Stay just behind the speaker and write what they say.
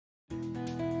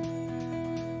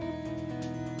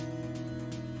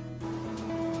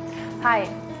Hi,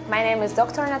 my name is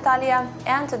Dr. Natalia,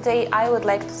 and today I would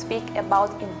like to speak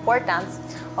about importance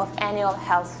of annual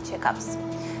health checkups.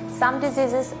 Some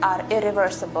diseases are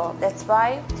irreversible. That's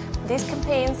why these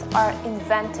campaigns are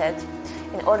invented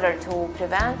in order to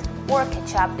prevent or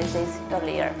catch up disease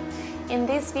earlier. In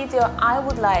this video, I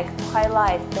would like to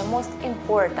highlight the most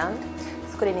important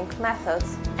screening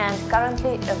methods and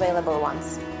currently available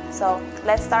ones. So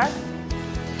let's start.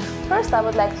 First, I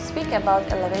would like to speak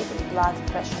about elevated blood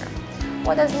pressure.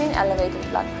 What does mean elevated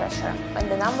blood pressure? When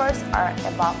the numbers are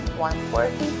above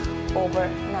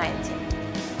 140/90.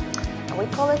 We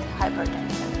call it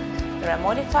hypertension. There are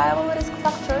modifiable risk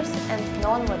factors and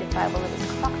non-modifiable risk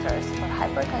factors for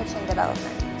hypertension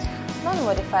development.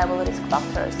 Non-modifiable risk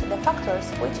factors are the factors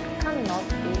which cannot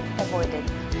be avoided.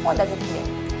 What does it mean?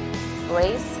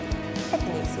 Race,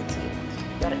 ethnicity,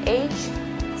 your age,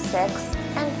 sex,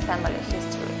 and family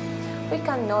history. We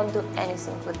cannot do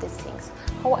anything with these things.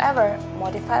 However,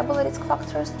 modifiable risk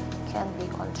factors can be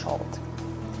controlled.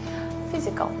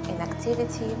 Physical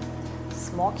inactivity,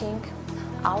 smoking,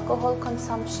 alcohol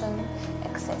consumption,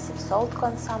 excessive salt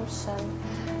consumption,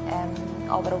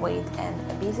 overweight and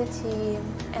obesity,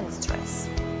 and stress.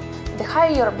 The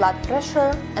higher your blood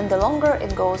pressure and the longer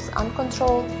it goes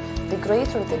uncontrolled, the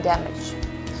greater the damage.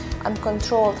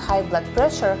 Uncontrolled high blood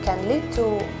pressure can lead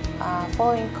to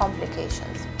following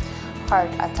complications: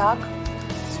 heart attack,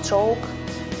 stroke,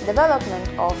 development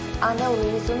of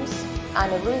aneurysms.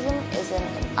 Aneurysm is an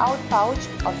out pouch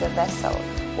of the vessel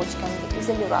which can be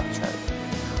easily ruptured.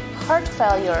 Heart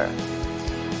failure,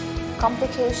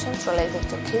 complications related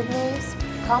to kidneys,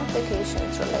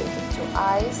 complications related to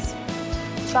eyes,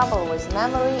 trouble with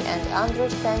memory and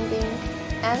understanding,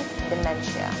 and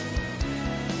dementia.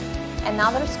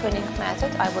 Another screening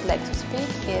method I would like to speak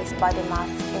is body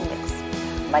mass index.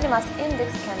 Body mass index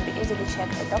can be easily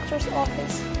checked at doctor's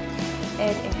office.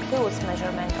 It includes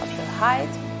measurement of your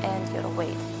height and your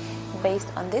weight. Based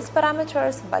on these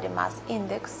parameters, body mass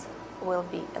index will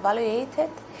be evaluated,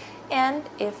 and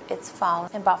if it's found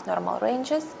above normal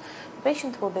ranges, the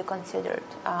patient will be considered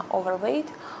overweight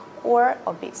or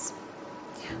obese.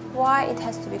 Why it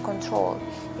has to be controlled?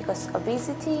 Because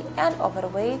obesity and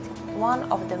overweight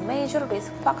one of the major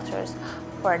risk factors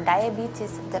for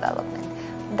diabetes development.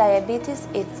 Diabetes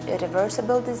is a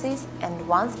reversible disease, and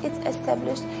once it's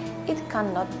established, it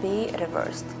cannot be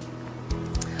reversed.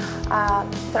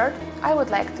 Third, I would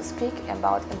like to speak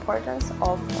about importance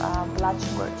of blood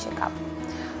sugar checkup.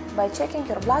 By checking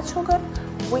your blood sugar,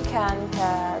 we can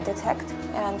detect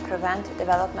and prevent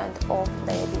development of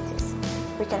diabetes.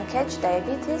 We can catch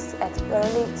diabetes at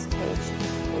early stage,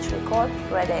 which we call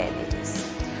prediabetes.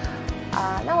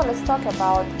 Now let's talk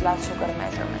about blood sugar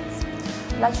measurements.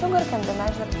 Blood sugar can be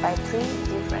measured by 3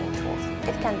 different tools.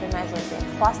 It can be measured in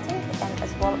fasting and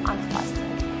as well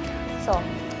unfasting. So,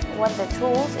 what are the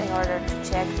tools in order to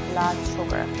check blood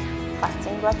sugar?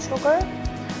 Fasting blood sugar,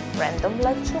 random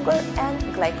blood sugar, and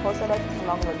glycosylated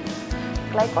hemoglobin.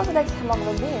 Glycosylated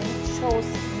hemoglobin shows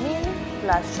mean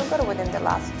blood sugar within the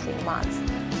last 3 months.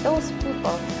 Those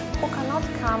people who cannot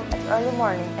come at early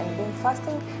morning and been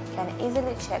fasting can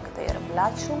easily check their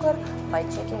blood sugar by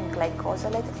checking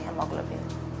glycosylated hemoglobin.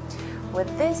 With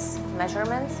these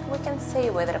measurements, we can say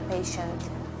whether a patient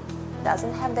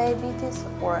doesn't have diabetes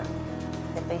or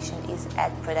the patient is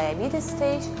at prediabetes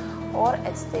stage or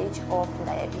at stage of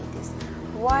diabetes.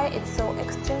 Why it's so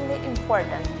extremely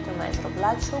important to measure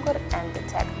blood sugar and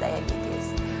detect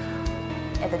diabetes?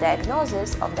 At the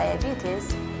diagnosis of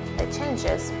diabetes, the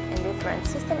changes in different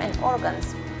systems and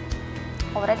organs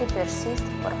already persist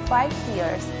for 5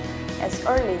 years. As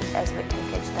early as we can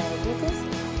catch diabetes,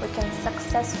 we can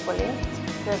successfully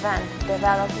prevent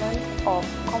development of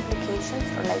complications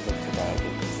related to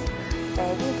diabetes.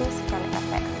 Diabetes can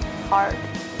affect heart,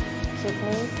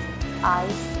 kidneys,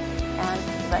 eyes, and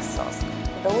vessels.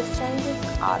 Those changes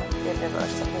are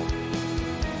irreversible.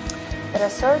 There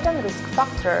are certain risk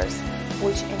factors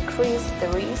which increase the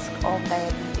risk of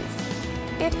diabetes.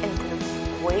 It includes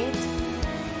weight,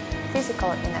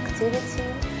 physical inactivity,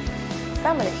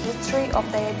 family history of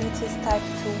diabetes type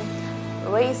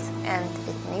 2, race and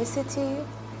ethnicity,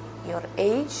 your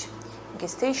age,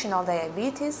 gestational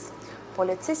diabetes,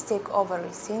 polycystic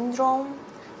ovary syndrome,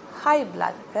 high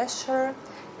blood pressure,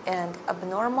 and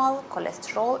abnormal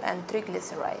cholesterol and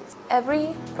triglycerides.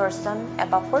 Every person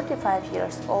above 45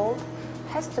 years old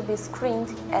has to be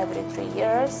screened every 3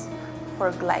 years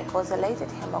for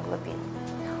glycosylated hemoglobin,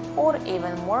 or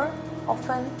even more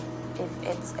often if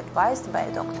it's advised by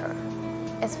a doctor.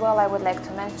 As well, I would like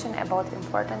to mention about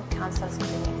important cancer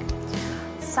screening.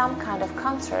 Some kind of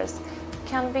cancers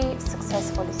can be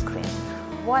successfully screened.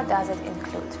 What does it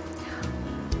include?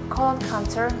 Colon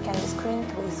cancer can be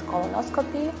screened with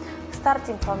colonoscopy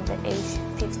starting from the age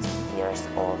 50 years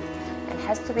old and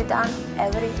has to be done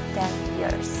every 10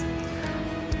 years.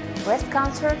 Breast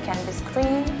cancer can be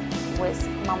screened with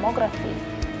mammography.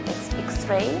 It's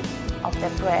X-ray of the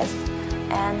breast,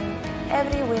 and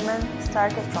every woman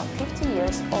started from 50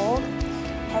 years old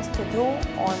has to do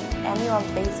on annual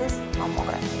basis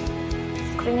mammography.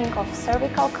 Screening of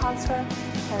cervical cancer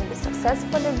can be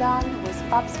successfully done with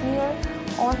pap smear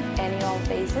on annual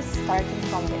basis starting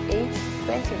from the age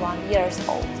 21 years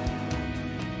old.